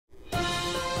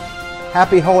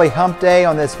Happy Holy Hump Day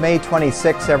on this May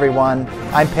 26th, everyone.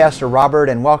 I'm Pastor Robert,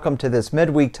 and welcome to this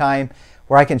midweek time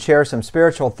where I can share some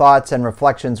spiritual thoughts and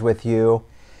reflections with you.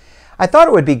 I thought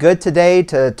it would be good today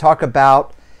to talk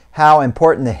about how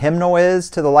important the hymnal is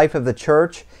to the life of the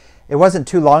church. It wasn't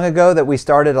too long ago that we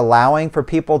started allowing for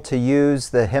people to use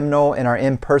the hymnal in our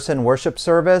in-person worship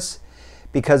service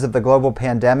because of the global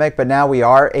pandemic, but now we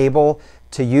are able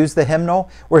to use the hymnal.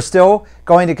 We're still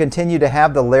going to continue to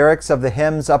have the lyrics of the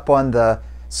hymns up on the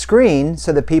screen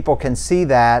so that people can see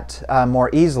that more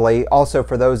easily. Also,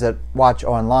 for those that watch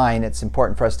online, it's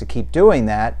important for us to keep doing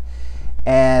that.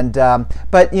 And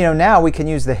but now we can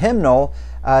use the hymnal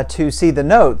to see the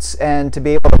notes and to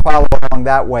be able to follow along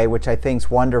that way, which I think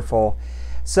is wonderful.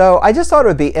 So I just thought it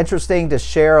would be interesting to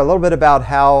share a little bit about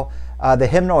how the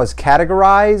hymnal is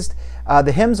categorized.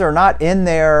 The hymns are not in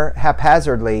there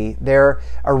haphazardly. They're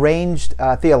arranged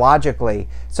theologically.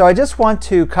 So I just want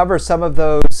to cover some of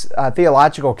those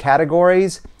theological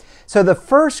categories. So the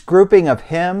first grouping of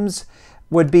hymns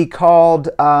would be called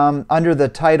under the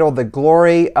title, The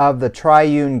Glory of the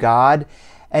Triune God.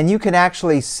 And you can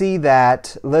actually see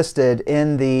that listed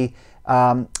in the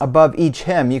above each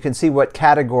hymn. You can see what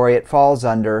category it falls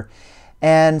under.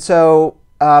 And so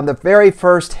the very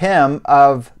first hymn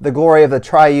of the glory of the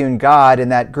triune God in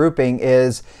that grouping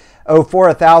is "Oh, for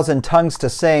a Thousand Tongues to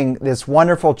Sing," this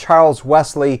wonderful Charles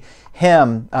Wesley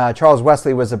hymn. Charles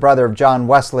Wesley was the brother of John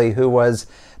Wesley, who was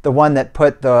the one that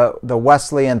put the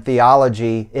Wesleyan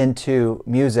theology into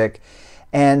music.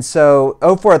 And so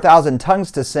 "Oh, for a Thousand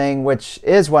Tongues to Sing," which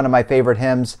is one of my favorite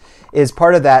hymns, is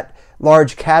part of that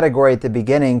large category at the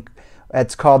beginning.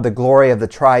 It's called The Glory of the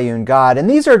Triune God. And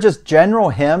these are just general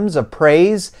hymns of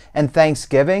praise and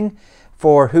thanksgiving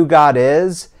for who God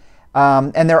is.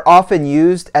 And they're often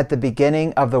used at the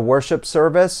beginning of the worship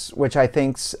service, which I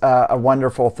think's a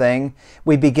wonderful thing.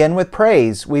 We begin with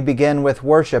praise. We begin with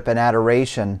worship and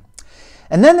adoration.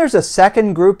 And then there's a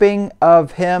second grouping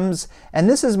of hymns, and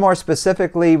this is more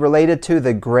specifically related to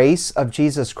the grace of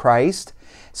Jesus Christ.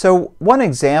 So one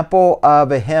example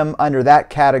of a hymn under that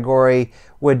category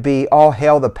would be "All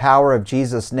Hail the Power of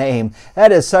Jesus' Name."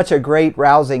 That is such a great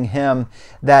rousing hymn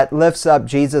that lifts up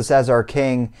Jesus as our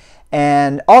King.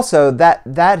 And also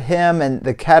that hymn and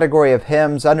the category of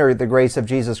hymns under the grace of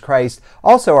Jesus Christ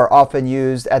also are often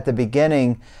used at the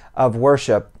beginning of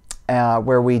worship,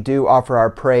 where we do offer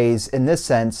our praise in this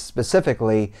sense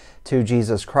specifically to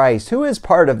Jesus Christ, who is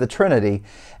part of the Trinity.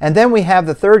 And then we have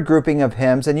the third grouping of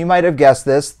hymns, and you might have guessed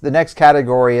this. The next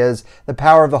category is the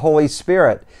power of the Holy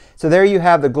Spirit. So there you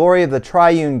have the glory of the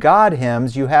triune God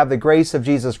hymns, you have the grace of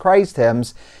Jesus Christ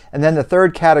hymns, and then the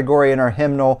third category in our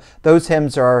hymnal, those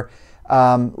hymns are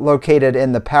located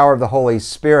in the power of the Holy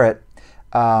Spirit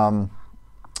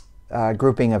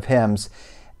grouping of hymns.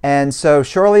 And so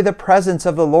 "Surely the Presence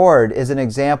of the Lord" is an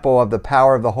example of the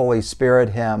power of the Holy Spirit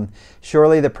hymn.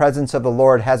 Surely the presence of the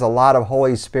Lord has a lot of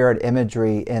Holy Spirit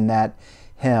imagery in that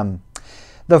hymn.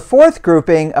 The fourth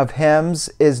grouping of hymns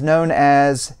is known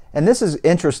as, and this is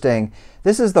interesting,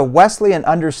 this is the Wesleyan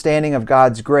understanding of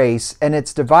God's grace, and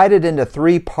it's divided into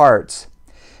three parts.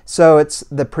 So it's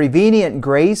the prevenient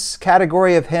grace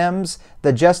category of hymns,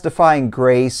 the justifying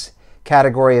grace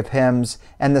category of hymns,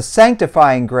 and the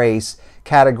sanctifying grace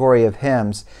category of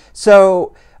hymns.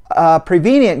 So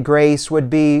prevenient grace would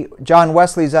be John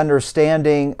Wesley's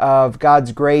understanding of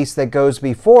God's grace that goes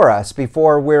before us,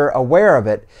 before we're aware of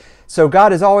it. So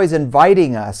God is always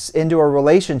inviting us into a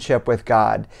relationship with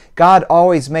God. God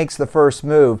always makes the first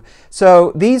move.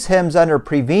 So these hymns under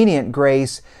prevenient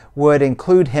grace would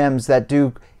include hymns that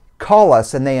do call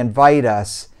us and they invite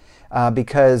us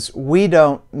because we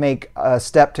don't make a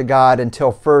step to God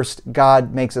until first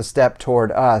God makes a step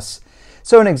toward us.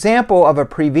 So an example of a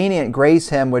prevenient grace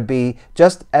hymn would be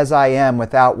 "Just as I Am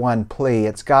Without One Plea."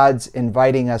 It's God's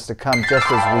inviting us to come just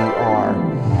as we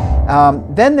are.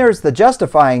 Then there's the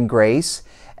justifying grace,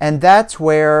 and that's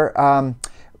where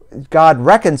God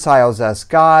reconciles us,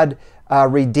 God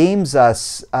redeems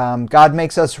us, God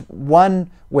makes us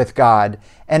one with God.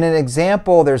 And an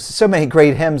example, there's so many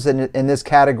great hymns in this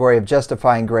category of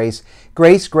justifying grace.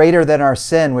 "Grace Greater Than Our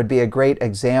Sin" would be a great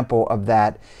example of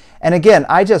that. And again,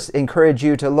 I just encourage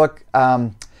you to look,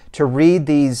 to read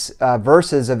these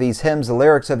verses of these hymns, the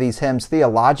lyrics of these hymns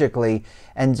theologically,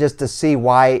 and just to see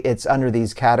why it's under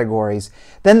these categories.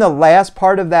 Then the last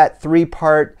part of that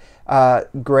three-part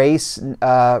grace,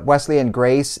 Wesleyan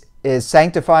grace, is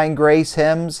sanctifying grace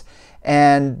hymns.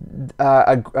 And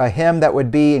a hymn that would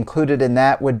be included in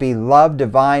that would be "Love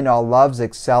Divine, All Loves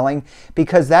Excelling,"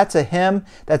 because that's a hymn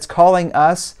that's calling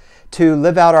us to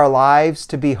live out our lives,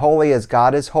 to be holy as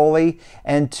God is holy,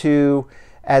 and to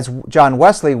as John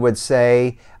Wesley would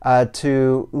say,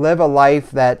 to live a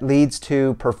life that leads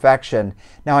to perfection.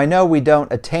 Now, I know we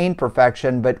don't attain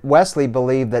perfection, but Wesley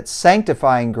believed that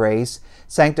sanctifying grace,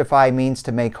 sanctify means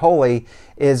to make holy,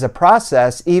 is a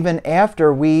process even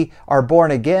after we are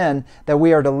born again, that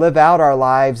we are to live out our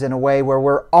lives in a way where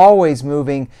we're always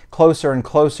moving closer and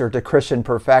closer to Christian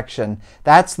perfection.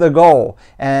 That's the goal,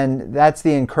 and that's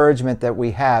the encouragement that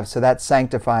we have. So that's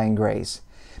sanctifying grace.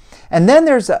 And then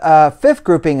there's a fifth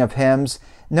grouping of hymns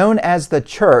known as the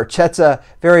church. That's a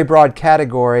very broad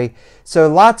category. So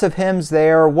lots of hymns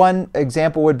there. One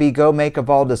example would be Go Make of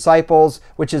All Disciples,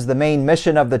 which is the main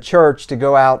mission of the church, to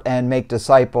go out and make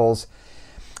disciples.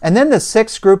 And then the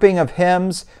sixth grouping of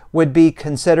hymns would be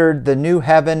considered the New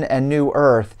Heaven and New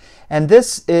Earth. And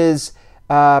this is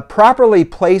properly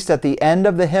placed at the end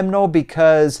of the hymnal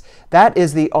because that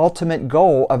is the ultimate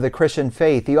goal of the Christian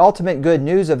faith. The ultimate good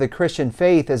news of the Christian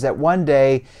faith is that one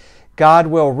day God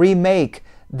will remake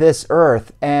this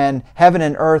earth, and heaven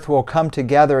and earth will come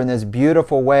together in this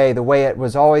beautiful way, the way it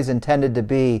was always intended to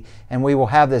be, and we will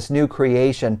have this new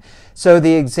creation. So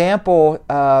the example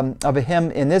of a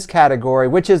hymn in this category,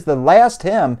 which is the last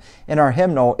hymn in our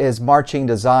hymnal, is Marching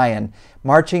to Zion.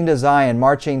 Marching to Zion,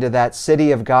 marching to that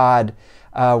city of God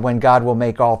when God will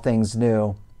make all things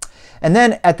new. And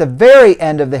then at the very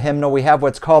end of the hymnal, we have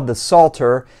what's called the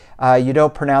Psalter. You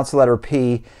don't pronounce the letter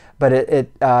P, but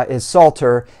it is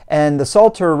Psalter, and the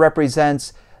Psalter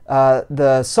represents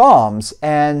the Psalms.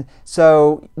 And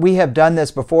so we have done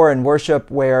this before in worship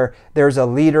where there's a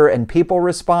leader and people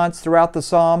response throughout the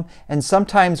psalm, and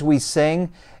sometimes we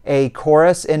sing a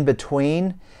chorus in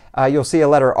between. You'll see a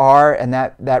letter R, and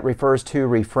that refers to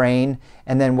refrain,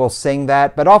 and then we'll sing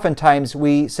that. But oftentimes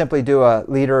we simply do a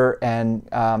leader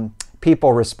and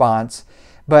people response.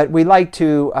 But we like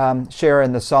to share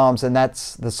in the Psalms, and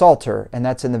that's the Psalter, and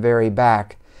that's in the very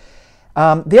back.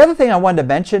 The other thing I wanted to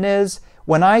mention is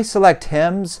when I select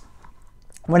hymns,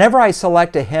 whenever I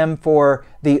select a hymn for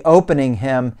the opening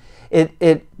hymn,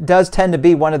 it does tend to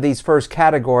be one of these first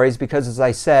categories because, as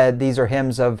I said, these are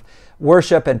hymns of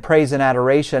worship and praise and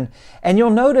adoration. And you'll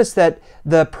notice that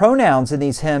the pronouns in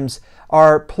these hymns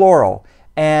are plural.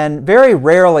 And very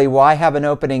rarely will I have an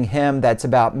opening hymn that's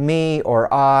about me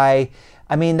or I.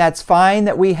 I mean, that's fine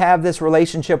that we have this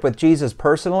relationship with Jesus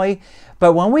personally,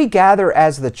 but when we gather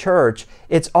as the church,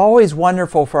 it's always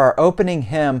wonderful for our opening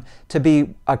hymn to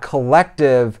be a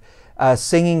collective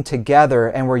singing together,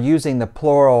 and we're using the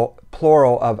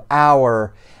plural of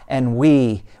our and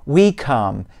we. We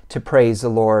come to praise the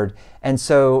Lord. And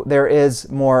so there is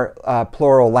more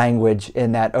plural language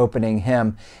in that opening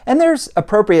hymn. And there's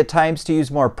appropriate times to use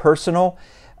more personal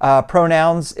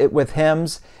pronouns with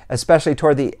hymns, especially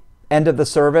toward the end of the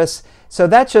service. So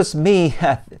that's just me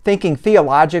thinking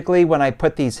theologically when I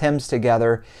put these hymns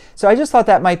together. So I just thought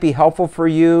that might be helpful for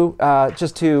you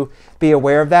just to be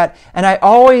aware of that. And I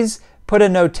always put a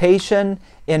notation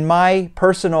in my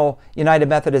personal United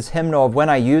Methodist hymnal of when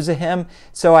I use a hymn,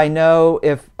 so I know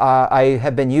if I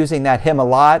have been using that hymn a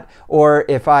lot or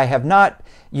if I have not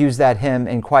used that hymn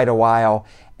in quite a while.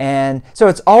 And so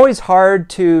it's always hard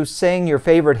to sing your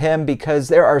favorite hymn because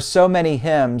there are so many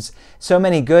hymns, so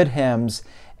many good hymns,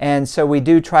 and so we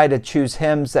do try to choose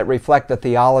hymns that reflect the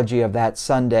theology of that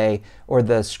Sunday or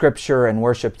the scripture and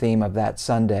worship theme of that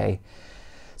Sunday.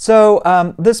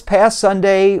 So this past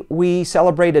Sunday we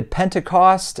celebrated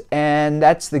Pentecost, and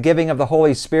that's the giving of the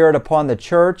Holy Spirit upon the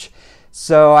church.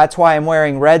 So that's why I'm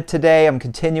wearing red today. I'm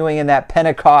continuing in that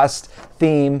Pentecost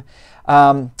theme.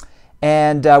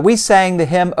 And we sang the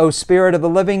hymn, O Spirit of the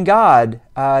Living God,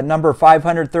 number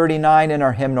 539 in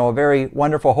our hymnal, a very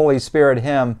wonderful Holy Spirit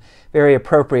hymn, very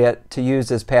appropriate to use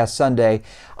this past Sunday.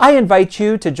 I invite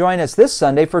you to join us this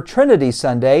Sunday for Trinity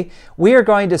Sunday. We are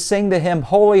going to sing the hymn,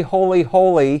 Holy, Holy,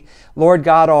 Holy, Lord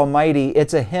God Almighty.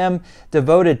 It's a hymn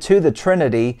devoted to the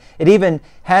Trinity. It even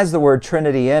has the word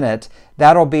Trinity in it.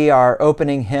 That'll be our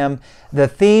opening hymn. The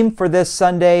theme for this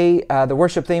Sunday, the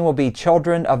worship theme will be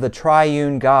Children of the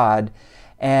Triune God.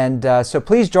 And so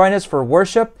please join us for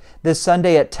worship this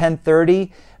Sunday at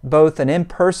 10:30, both an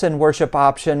in-person worship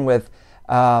option with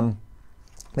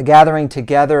the gathering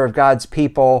together of God's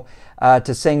people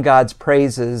to sing God's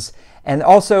praises. And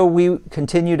also we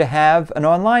continue to have an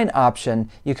online option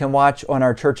you can watch on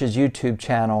our church's YouTube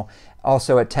channel,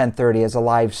 also at 10:30 as a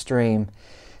live stream.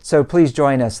 So please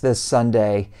join us this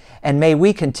Sunday. And may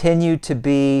we continue to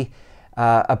be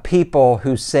a people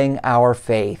who sing our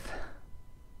faith.